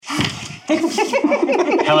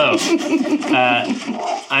Hello.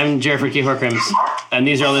 I'm Jerry K. Horcrims, and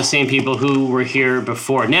these are all the same people who were here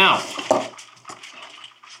before. Now,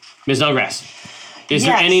 Ms. Noggrass, is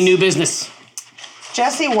there any new business?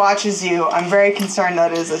 Jesse watches you. I'm very concerned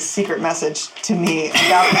that is a secret message to me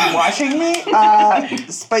about you watching me.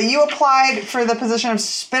 But you applied for the position of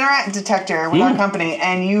spinneret detector with our company,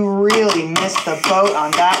 and you really missed the boat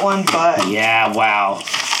on that one, but... Yeah, wow.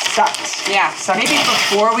 Sucked. Yeah, maybe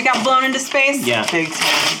before we got blown into space? Yeah. Big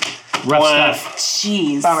time. Rough stuff.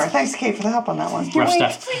 Jeez. Bummer. Thanks, Kate, for the help on that one. Rough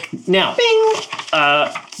stuff. Now,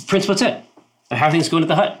 Prince, what's it? How are things going at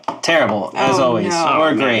the hut? Terrible, as always. No.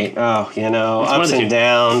 We're great. Oh, ups and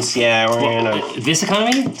downs. Yeah, we're This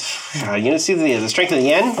economy? you see the strength of the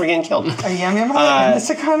yen? We're getting killed. A yum-yum hut in this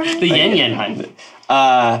economy? The yen hunt.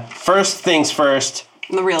 First things first.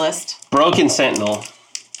 The realist. Broken Sentinel.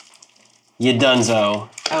 You donezo.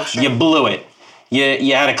 Oh, sure. You blew it.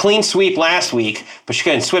 You had a clean sweep last week, but you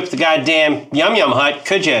couldn't sweep the goddamn yum-yum hut,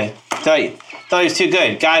 could you? Thought he was too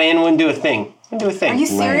good. Got in, wouldn't do a thing. Wouldn't do a thing. Are you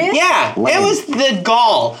serious? Yeah, it was the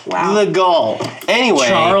gall. Wow. The gall. Anyway,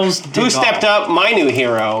 Charles de who Gaulle. stepped up? My new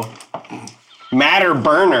hero, Matter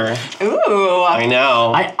Burner. Ooh. I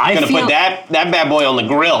know. I Gonna feel- put that bad boy on the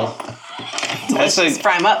grill. Let's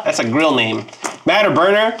fry him up. That's a grill name. Matter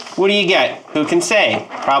Burner, what do you get? Who can say?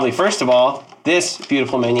 Probably, first of all, this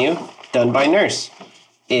beautiful menu done by Nurse.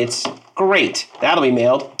 It's great. That'll be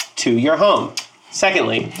mailed to your home.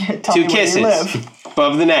 Secondly, Tell 2 me where you kisses live.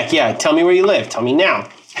 above the neck. Yeah, tell me where you live. Tell me now.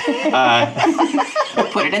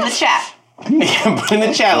 Put it in the chat. Put in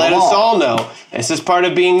the chat. Let us all know. This is part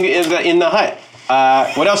of being in the hut.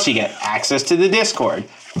 What else do you get? Access to the Discord.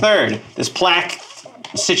 Third, this plaque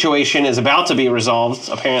situation is about to be resolved,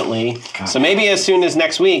 apparently. So maybe as soon as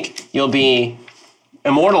next week, you'll be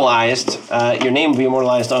immortalized. Your name will be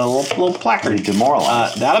immortalized on a little placard.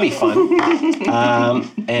 Demoralized. That'll be fun.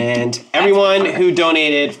 And everyone who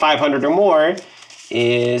donated $500 or more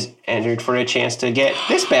is entered for a chance to get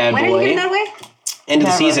this bad When are boy. you giving that away? End of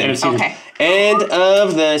the season. End of season. Okay. End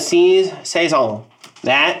of the saison.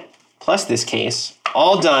 That plus this case,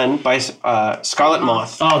 all done by Scarlet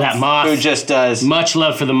Moth, Oh, that moth. who just does Much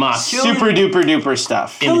love for the moth. super duper duper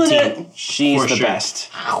stuff. In the team. She's For the sure. best.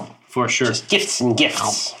 For sure. Gifts and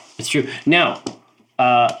gifts. It's true. Now,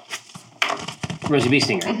 Rosie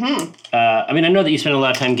Beestinger. I mean, I know that you spend a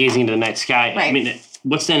lot of time gazing into the night sky. I Right. mean,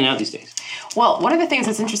 what's standing out these days? Well, one of the things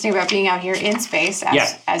that's interesting about being out here in space,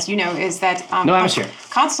 as you know, is that No atmosphere.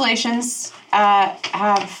 constellations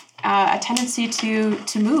have a tendency to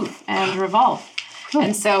move and revolve.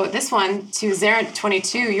 And so this one, to Zerent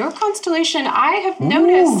 22, your constellation, I have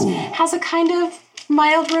noticed, has a kind of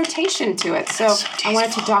mild rotation to it. So I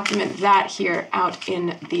wanted to document that here out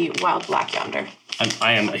in the wild black yonder.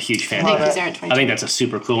 I am a huge fan. Thank of you, that. Zerent 22. I think that's a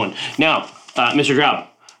super cool one. Now, Mr. Drow,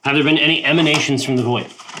 have there been any emanations from the void?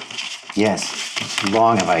 Yes.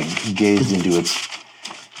 Long have I gazed into its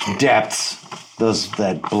depths.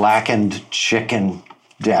 That blackened chicken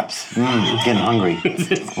depths. Getting hungry.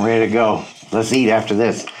 Ready to go. Let's eat after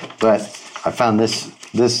this. But I found this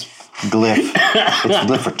glyph. It's a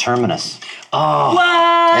glyph for Terminus.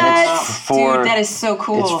 What? And it's for... Dude, that is so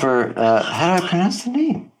cool. It's for... how do I pronounce the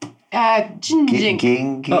name?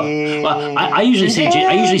 Jinjink. Well, I usually say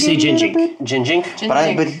Jinjink.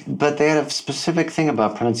 Jinjink. But they had a specific thing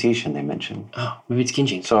about pronunciation they mentioned. Oh, maybe it's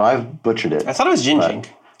Ginjink. So I've butchered it. I thought it was Jinjink.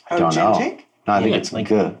 I don't know. Jinjink? No, I think Yeah, it's like-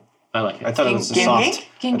 good. I like it. I thought it was Ginjink? soft.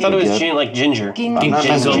 I thought it was like ginger. I'm not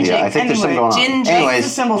messing with you. I think there's something going on. Jinjink. It's a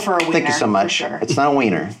Anyways, symbol for a wiener. thank you so much. For sure. It's not a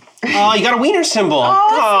wiener. Oh, you got a wiener symbol.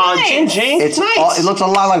 Oh, that's nice. Jinjink. It's nice. it looks a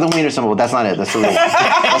lot like the wiener symbol, but that's not it. That's the real one.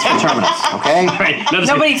 That's for Terminus, okay? Right. No,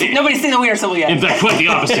 Nobody's seen the wiener symbol yet. In fact, quite the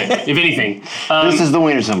opposite, if anything. This is the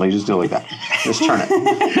wiener symbol. You just do it like that. Just turn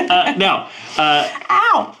it. Now,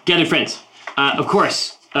 Ow! gathered friends. Of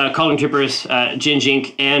course, Calling Trippers,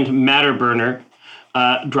 Jinjink, and Matterburner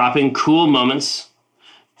dropping cool moments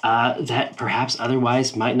that perhaps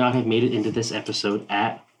otherwise might not have made it into this episode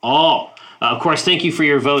at all. Of course, thank you for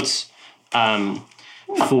your votes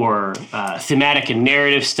for thematic and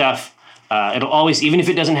narrative stuff. It'll always, even if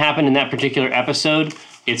it doesn't happen in that particular episode,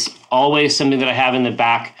 it's always something that I have in the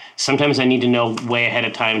back. Sometimes I need to know way ahead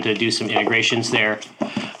of time to do some integrations there.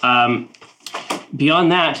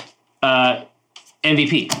 Beyond that,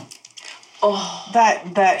 MVP.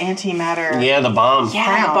 That antimatter. Yeah, the bomb. Yeah,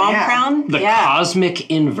 Crown, the bomb yeah. crown. The yeah. Cosmic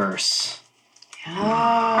Inverse. All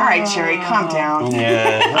right, Jerry, calm down.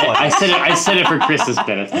 Yeah. I said it for Chris's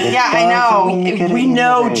benefit. Yeah, I know. We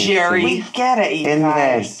know, Jerry. We get it, you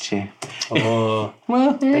guys. Oh.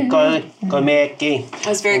 That was very good.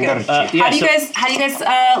 Yeah, How do you guys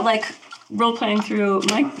like role playing through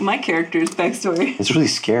my character's backstory. It's really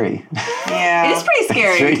scary. Yeah. It is pretty It's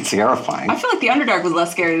scary. very terrifying. I feel like the Underdark was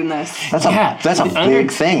less scary than this. That's a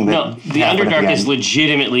big thing. That No, the happened at Underdark the is end.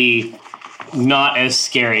 legitimately not as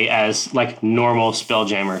scary as like normal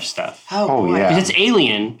Spelljammer stuff. Oh, Oh boy. yeah. Because it's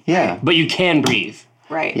alien, Yeah. but you can breathe.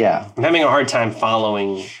 Right. Yeah. I'm having a hard time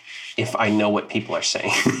following if I know what people are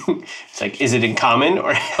saying. It's like, is it in common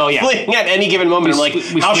or? Oh, yeah. Like, at any given moment, I'm like,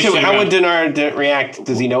 we how switched it would around. Dinar react?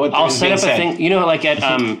 Does he know what? I'll is set being up a said? thing. You know, like at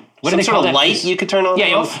what do Some they sort call of that light place? you could turn on.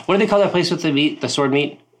 Yeah, off? what do they call that place with the meat, the sword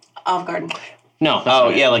meat? Olive Garden. No. That's Oh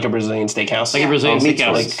not it. yeah, like a Brazilian steakhouse. Like a Brazilian meat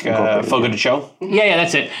steakhouse. sword. like Fogo de Chão. Yeah,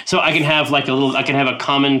 that's it. So I can have like I can have a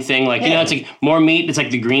common thing, like, you know, it's like more meat, it's like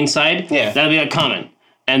the green side. Yeah. That'll be like common.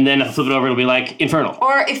 And then if I flip it over, it'll be like infernal.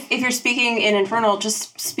 Or if you're speaking in Infernal,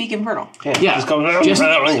 just speak Infernal. Yeah. Just go.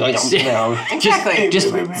 Exactly.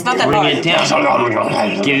 Just It's not that bring hard. it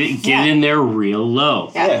down. Get it in there real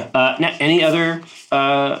low. Yeah. Now, any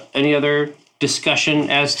other discussion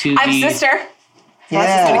as to I have the a sister. I'm just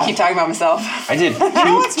Yeah. gonna keep talking about myself. I did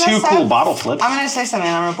what's two messed cool up? bottle flips. I'm going to say something.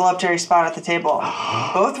 I'm going to blow up Jerry's spot at the table.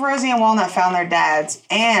 Both Rosie and Walnut found their dads,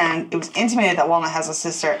 and it was intimated that Walnut has a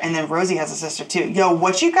sister, and then Rosie has a sister too. Yo,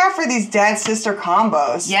 what you got for these dad-sister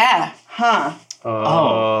combos? Yeah. Huh?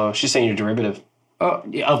 Oh, she's saying you're derivative.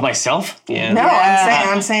 of myself? Yeah. No, Yeah.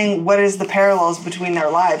 I'm saying what is the parallels between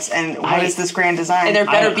their lives, and what is this grand design? And there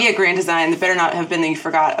better be a grand design. There better not have been that you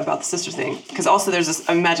forgot about the sister thing. Because also there's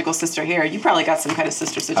a magical sister here. You probably got some kind of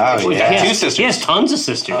sister situation. Oh, We yeah. got two sisters. He has tons of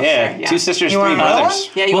sisters. Yeah, Yeah. two sisters, You three want another brothers.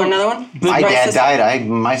 one? Yeah, you want another one? My Right, dad sister? died.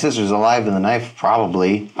 My sister's alive in the knife,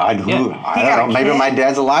 probably. I Yeah. don't got a know. Maybe kid? my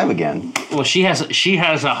dad's alive again. Well, she has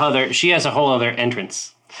a whole other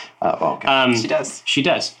entrance. Okay. She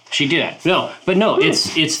does. She did that. No,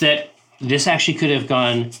 it's that this actually could have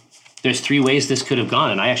gone. There's 3 ways this could have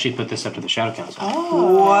gone, and I actually put this up to the Shadow Council.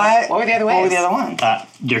 What? What were the other What were ways? the other ones?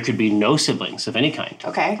 There could be no siblings of any kind,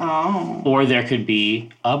 Okay. or there could be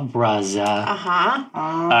a braza.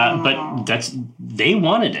 But they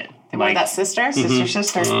wanted it. They wanted that sister?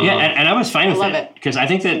 Sister. Yeah, and I was fine with love it it. because I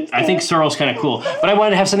think sorrel's kind of cool. But I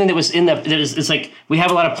wanted to have something that was it's like we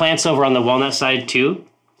have a lot of plants over on the walnut side too.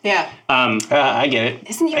 Yeah. I get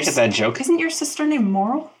it. I get that joke. Isn't your sister named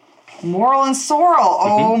Moral? Moral and Sorrel.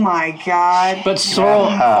 Oh my God. But sorrel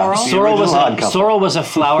The original Odd Couple. sorrel was a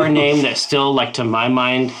flower name that still, like, to my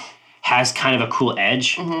mind, has kind of a cool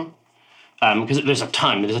edge. Because there's a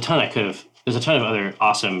ton of other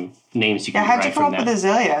awesome names you can How'd you derive come from up with that.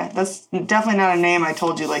 Azalea? That's definitely not a name I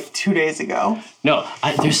told you like 2 days ago. No,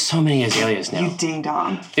 there's so many azaleas now. You ding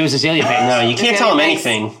dong. It was azalea banks. No, you can't Azalea tell them banks.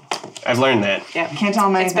 anything. I've learned that. Yeah. Can't tell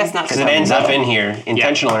him It's anything. best not to Because it tell ends them. up in here,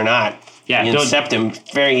 intentional or not. Yeah, you don't- incept him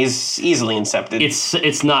very easily incepted.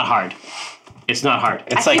 It's not hard. It's not hard.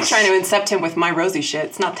 It's I like keep trying to incept him with my Rosie shit.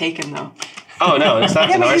 It's not taken though. oh no, it's not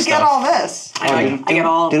Yeah, Dinar but you get stuff. all this. I get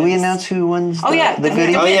all of Did we this. announce who wins Oh, yeah, the the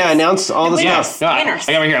goodies? Oh yeah, announce all the winners. stuff. No, I Winners.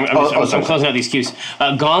 got right here. I'm sorry. closing out these cues.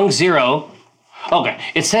 Gong 0. Okay,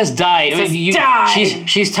 it says die. says die.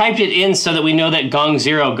 She's typed it in so that we know that Gong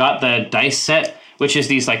 0 got the dice set, which is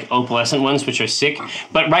these like opalescent ones, which are sick.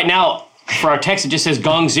 But right now, for our text, it just says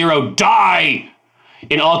Gong 0 die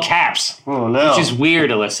in all caps. Oh no. Which is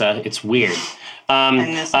weird, Alyssa. It's weird. And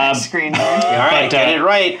this next screen here. all right, but, get it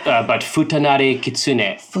right. But Futanari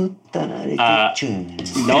Kitsune.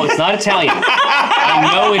 No, it's not Italian.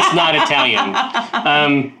 I know it's not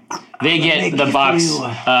Italian. They get the box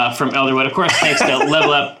from Elderwood. Of course, thanks to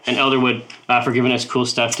Level Up and Elderwood for giving us cool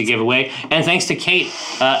stuff to give away. And thanks to Kate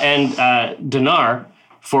and Dinar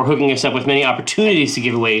for hooking us up with many opportunities to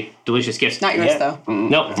give away delicious gifts. Not yours Yeah. though.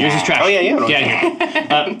 Nope, yours is trash. Oh, yeah. Get out of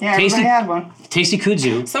here. Yeah, Tasty, everybody had one. Tasty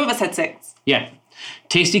Kudzu. Some of us had 6. Yeah.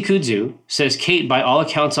 Tasty Kudzu says, Kate, by all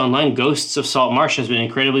accounts online, Ghosts of Salt Marsh has been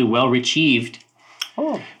incredibly well received.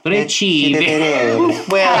 Oh. Achieved.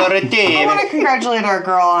 Well, I want to congratulate our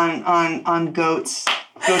girl on goats.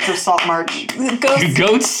 Goats of Salt March.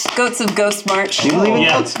 Goats? Goats of Ghost March. Do you believe in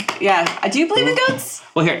Yeah. goats? Yeah. Do you believe in goats?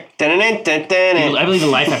 Well, here, I believe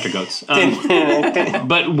in life after goats.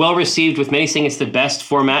 But well received, with many saying it's the best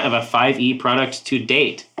format of a 5e product to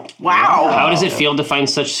date. Wow. How does it feel to find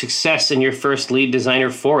such success in your first lead designer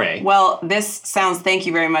foray? Well, this sounds thank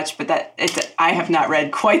you very much, but I have not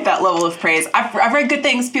read quite that level of praise. I've read good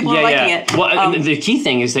things. People are liking it. Well, the key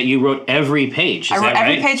thing is that you wrote every page. Is I wrote that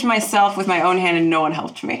right? every page myself with my own hand, and no one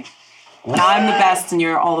helped me. I'm the best, and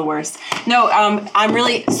you're all the worst. No, I'm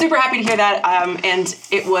really super happy to hear that, and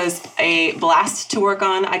it was a blast to work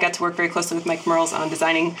on. I got to work very closely with Mike Merles on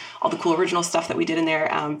designing all the cool original stuff that we did in there.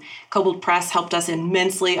 Kobold Press helped us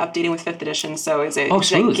immensely updating with 5th edition, so it's a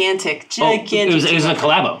smooth. gigantic. It was a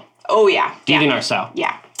collabo. Oh, yeah. Deviant yeah. Art style.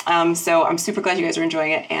 Yeah. So I'm super glad you guys are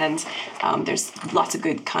enjoying it, and there's lots of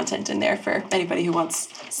good content in there for anybody who wants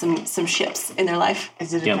some ships in their life.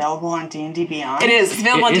 Is it available on D&D Beyond? It is. It's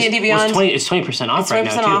available on D&D Beyond. It's 20% off right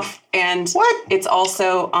now, 20% too. off, and What? it's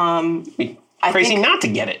also Crazy not to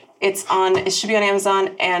get it. It's on. It should be on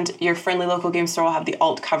Amazon, and your friendly local game store will have the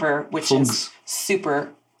alt cover, which is super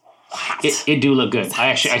hot. It do look good.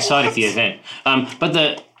 I saw it at the event. But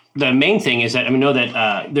the main thing is that I know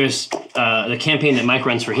that there's the campaign that Mike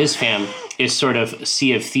runs for his fam is sort of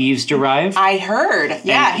Sea of Thieves derived. I heard.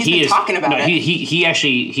 Yeah, And he's been talking about it. He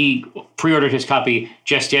actually pre-ordered his copy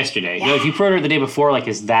just yesterday. You know, if you pre-ordered the day before, like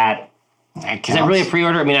is that really a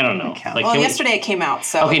pre-order? I mean, I don't know. Like, Well, yesterday it came out,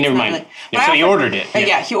 so Okay, it's never not mind. really- Yeah, But so I he offered- ordered it.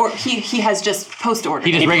 Yeah, he has just post-ordered.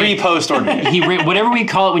 He just it. Pre-post ordered it. whatever we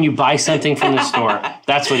call it when you buy something from the store.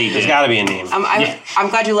 That's what he did. There's got to be a name. I'm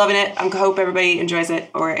glad you're loving it. I hope everybody enjoys it,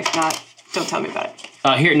 or if not, don't tell me about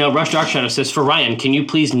it. Here, no, Rush Dark Shadow says, for Ryan, can you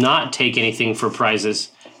please not take anything for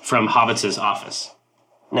prizes from Hobbits' office?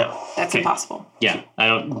 No. That's impossible. Yeah, I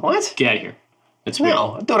don't. What? Get out of here. It's weird.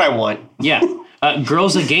 No, do what I want. Yeah.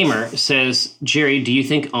 Girls a Gamer says, Jerry, do you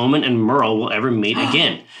think Omen and Merle will ever meet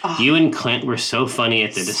again? You and Clint were so funny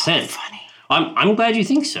at the Descent. Funny. I'm glad you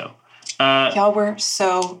think so. Y'all were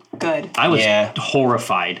so good. I was Yeah.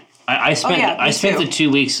 horrified. I spent yeah, me I spent too. the 2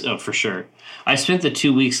 weeks for sure. I spent the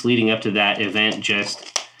 2 weeks leading up to that event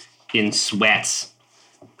just in sweats.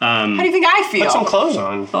 How do you think I feel? Put some clothes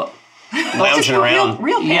on. Oh. Lounging around.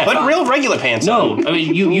 Real Yeah. pants Put on. real regular pants No, on. I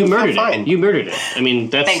mean you murdered fine. it. You murdered it. I mean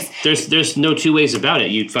Thanks. there's no two ways about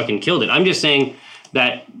it. You fucking killed it. I'm just saying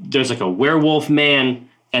that there's like a werewolf man,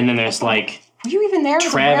 and then there's like Were you even there?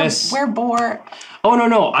 Travis. Where boar? oh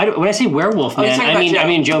no. When I say werewolf you're man, talking I about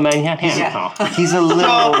mean Joe. Joe Manhattan. Yeah. He's a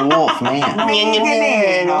literal wolf, man.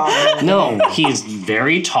 No, he's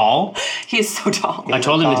very tall. He is so tall. I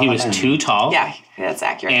told him that he was too tall. Yeah, that's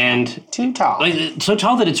accurate. And Too tall. like so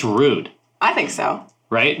tall that it's rude. I think so.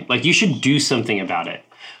 Right? Like you should do something about it.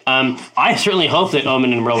 I certainly hope that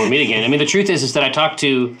Omen and Merle will meet again. I mean, the truth is that I talked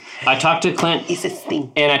to Clint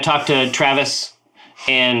and I talked to Travis,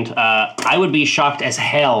 and I would be shocked as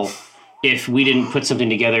hell if we didn't put something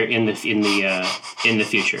together in the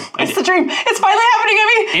future. It's the dream. It's finally happening,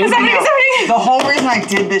 Emmy. It's happening. It's happening. The whole reason I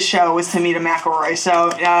did this show was to meet a McElroy. So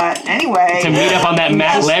anyway, To meet up on that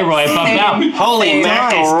Matt Leroy bump out. Holy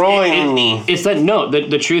macaroni. It's that no.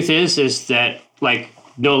 The truth is that like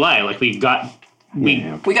no lie, like we got We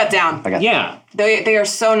got down. yeah. They are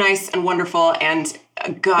so nice and wonderful, and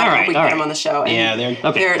God, I hope we all get right. them on the show. And Yeah, they're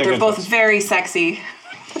they're good both folks. very sexy.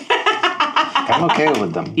 I'm okay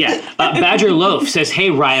with them. Yeah. Badger Loaf says, "Hey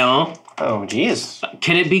Ryan, Oh, jeez.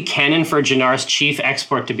 can it be canon for Jannar's chief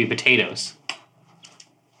export to be potatoes?"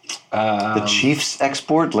 The Chiefs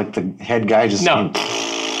export, like the head guy just No.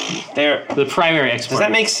 They're. The primary export. Does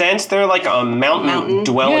that make sense? They're like a mountain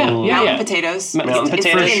dwelling. Yeah. Mountain potatoes. Mountain It's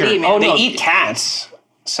potatoes. D&D, For sure. man. Oh, They no. eat cats.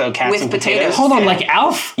 So cats With and potatoes. Hold on, like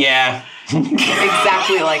Alf? Yeah.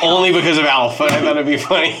 Exactly like Only because of Alf. I thought it'd be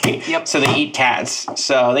funny. Yep. So they eat cats.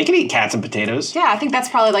 So they can eat cats and potatoes. Yeah, I think that's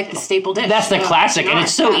probably like the staple dish. That's the of classic, and Jannar.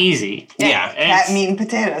 it's so Yeah. easy. Yeah. And cat, it's meat, and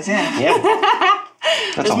potatoes. Yeah. Yeah.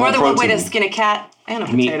 that's There's a more whole than one way to protein. skin a cat and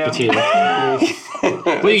a meat, potato.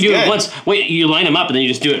 potato. Well, you do it good. once. Wait, you line them up, and then you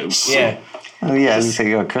just do it. Yeah. Oh yeah, you say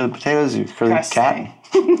you curly potatoes, you curly cat.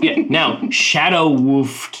 Yeah. Now, Shadow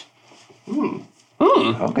Woofed.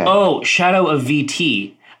 Okay. Oh, Shadow of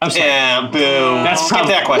VT. I'm sorry. Yeah. Boo. That's Skip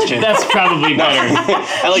that question. That's probably better.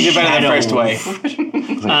 I liked it better than the first way.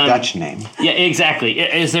 It's like a Dutch name. Yeah, exactly.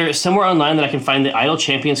 Is there somewhere online that I can find the Idle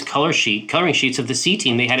Champions coloring sheets of the C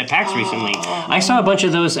team they had at PAX recently? I saw a bunch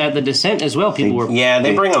of those at the Descent as well. People were Yeah,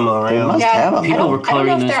 they bring them They around. must Yeah, have them. People were I don't coloring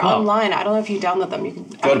know if them they're as well. online. I don't know if you download them. You can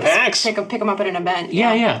Go to PAX. Pick them up at an event.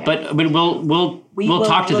 Yeah. But we'll will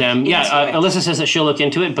talk to look them. Yeah, into it. Alyssa says that she'll look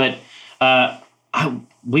into it, but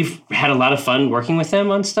we've had a lot of fun working with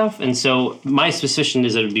them on stuff, and so my suspicion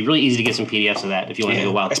is that it'd be really easy to get some PDFs of that if you want to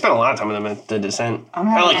go I wild. spent a lot of time with them at the Descent. I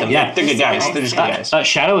having like them. Yeah. They're good guys. They're just good guys.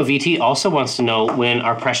 Shadow of VT also wants to know when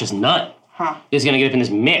our precious nut is going to get up in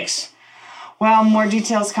this mix. Well, more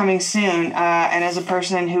details coming soon. And as a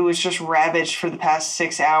person who was just ravaged for the past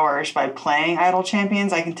 6 hours by playing Idle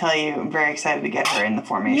Champions, I can tell you I'm very excited to get her in the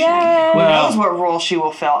formation. Who knows what role she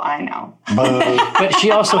will fill? I know. But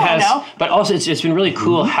she also has. no. But also, it's been really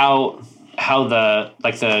cool how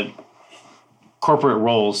the corporate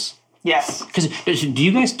roles. Yes. Because do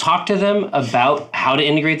you guys talk to them about how to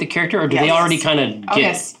integrate the character, or do they Yes. already kind of get? Oh,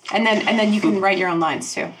 yes. And then you can write your own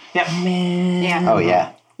lines too. Yep. Yeah. Oh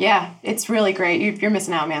yeah. Yeah, it's really great. You're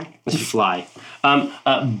missing out, man. Fly.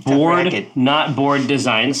 Board, racket. not board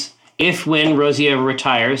designs. If when Rosie ever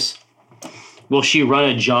retires, will she run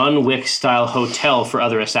a John Wick-style hotel for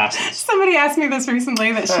other assassins? Somebody asked me this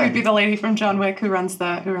recently that she would be the lady from John Wick who runs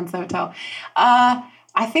the hotel.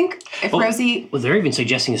 I think if Rosie... Well, they're even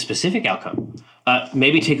suggesting a specific outcome.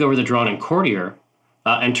 Maybe take over the Drawn and Courtier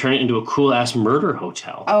and turn it into a cool-ass murder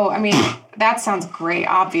hotel. Oh, I mean, that sounds great,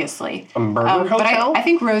 obviously. A murder hotel? But I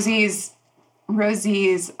think Rosie's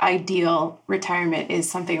ideal retirement is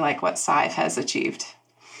something like what Scythe has achieved.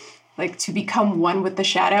 Like, to become one with the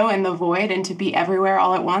shadow and the void and to be everywhere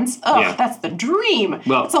all at once. Oh, that's the dream.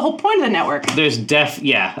 Well, that's the whole point of the network. There's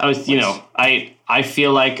I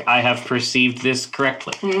feel like I have perceived this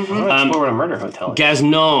correctly. Let's explore what a murder hotel is.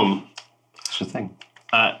 Gazgnome. That's the thing.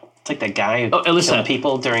 It's like that guy who Alyssa. killed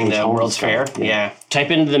people during the World's Fair. Yeah. Type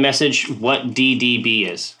into the message what DDB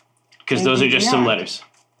is. Because those are just some letters.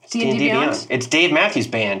 D&D Beyond? It's Dave Matthews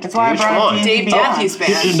Band. That's why I dude. brought Come on. D&D Dave Matthews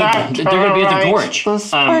Band. They're going to be at the Gorge. Here.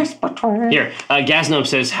 Here, Gazgnome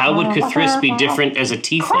says, how would Cthulhu be different as a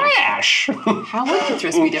tiefling? Crash! How would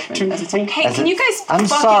Cthulhu be different as a team? Hey, can you guys I'm fucking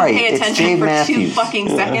sorry, pay it's attention Dave for Matthews. 2 fucking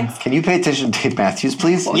seconds? Can you pay attention to Dave Matthews,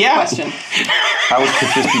 please? Yeah. Question. How would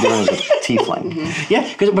Patrice be doing as a tiefling? Yeah,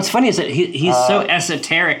 because what's funny is that he's so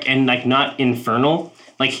esoteric and like not infernal.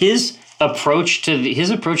 Like his approach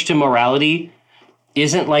to morality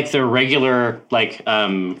isn't like the regular like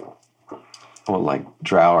Well, like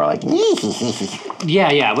drow are like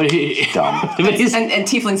yeah but dumb. but his, And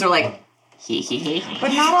tieflings are like,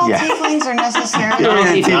 But not all Yeah. tieflings are necessarily...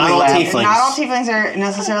 Not all tieflings. Not all tieflings are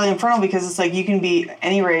necessarily infernal because it's like you can be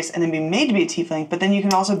any race and then be made to be a tiefling, but then you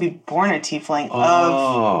can also be born a tiefling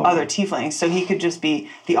of other tieflings. So he could just be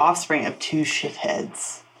the offspring of 2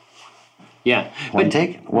 shitheads. yeah. One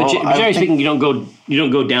take? But Well, I generally think speaking, you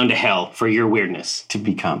don't go down to hell for your weirdness. to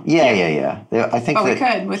become. Yeah. I think oh, we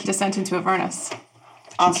that could with Descent into Avernus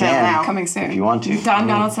On sale can. now. coming soon. if you want to. Not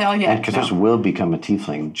on sale yet. And Cthulhu will become a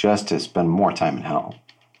tiefling just to spend more time in hell.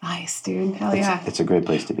 Nice, dude. Hell yeah. It's a great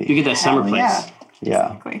place to You be. get that summer place. Yeah. Yeah.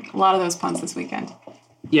 Exactly. A lot of those puns this weekend.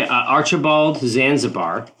 Yeah, Archibald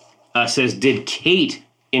Zanzibar says, did Kate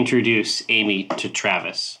introduce Amy to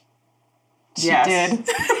Travis? Yes. Did.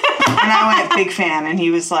 And I went big fan, and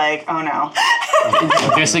he was like, "Oh no."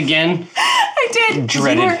 This again? I did.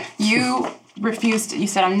 Dreaded. You refused. You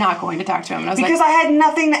said, I'm not going to talk to him. And I was Because like, I had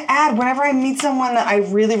nothing to add. Whenever I meet someone that I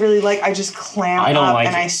really, really like, I just clam I don't up like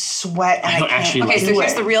and it. I sweat and I don't can't actually do like okay, it. so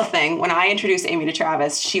here's the real thing. When I introduced Amy to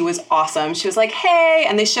Travis, she was awesome. She was like, hey,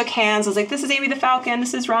 and they shook hands. I was like, this is Amy the Falcon.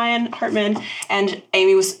 This is Ryan Hartman. And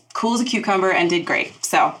Amy was cool as a cucumber and did great.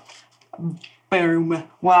 So, boom.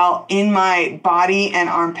 Well, in my body and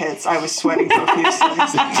armpits, I was sweating profusely.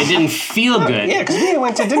 It didn't feel good. Yeah, because we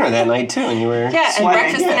went to dinner that night too, and you were Yeah, and Sweating.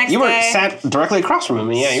 breakfast the next you were day. sat directly across from him.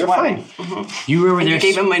 And yeah, you were Sweating. fine. You were over there. You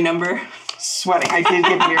gave him my number. Sweating. I did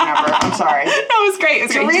give you your number. I'm sorry. That was great. It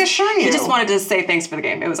was To great. reassure He you. just wanted to say thanks for the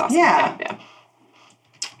game. It was awesome. Yeah. Yeah.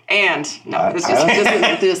 And, no, I- it's I just,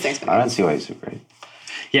 don't- just thanks for the I game. don't see why he's so great.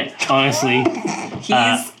 Yeah, honestly.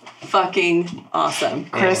 He's fucking awesome.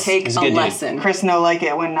 Chris, take he's a a good dude. lesson. Chris no like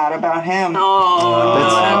it when not about him.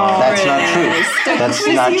 That's not true. That's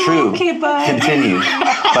not you true. okay, bud? Continue.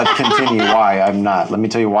 But continue why I'm not. Let me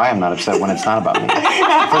tell you why I'm not upset when it's not about me.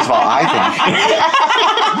 First of all, I think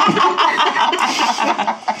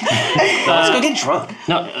Let's go get drunk.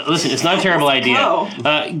 No, listen, it's not a terrible idea.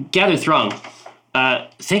 Gather Throng,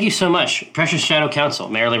 thank you so much. Precious Shadow Council,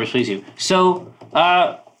 may our labors please you. So,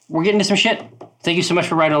 we're getting to some shit. Thank you so much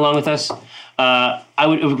for riding along with us.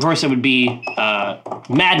 It would be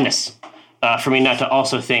madness for me not to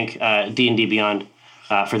also thank D&D Beyond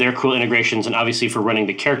for their cool integrations and obviously for running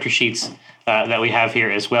the character sheets that we have here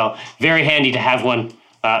as well. Very handy to have one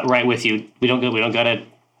right with you. We don't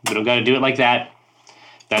gotta do it like that.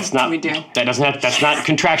 That's not. We do. That doesn't have. That's not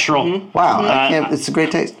contractual. wow, I can't, it's a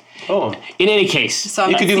great taste. Oh, In any case, So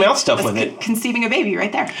You could do mouth stuff that's with it. Conceiving a baby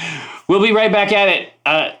right there. we'll be right back at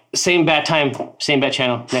it. Same bat time, same bat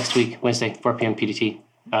channel next week, Wednesday, 4 p.m. PDT.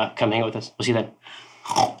 Come hang out with us. We'll see you then.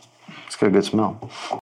 It's got a good smell.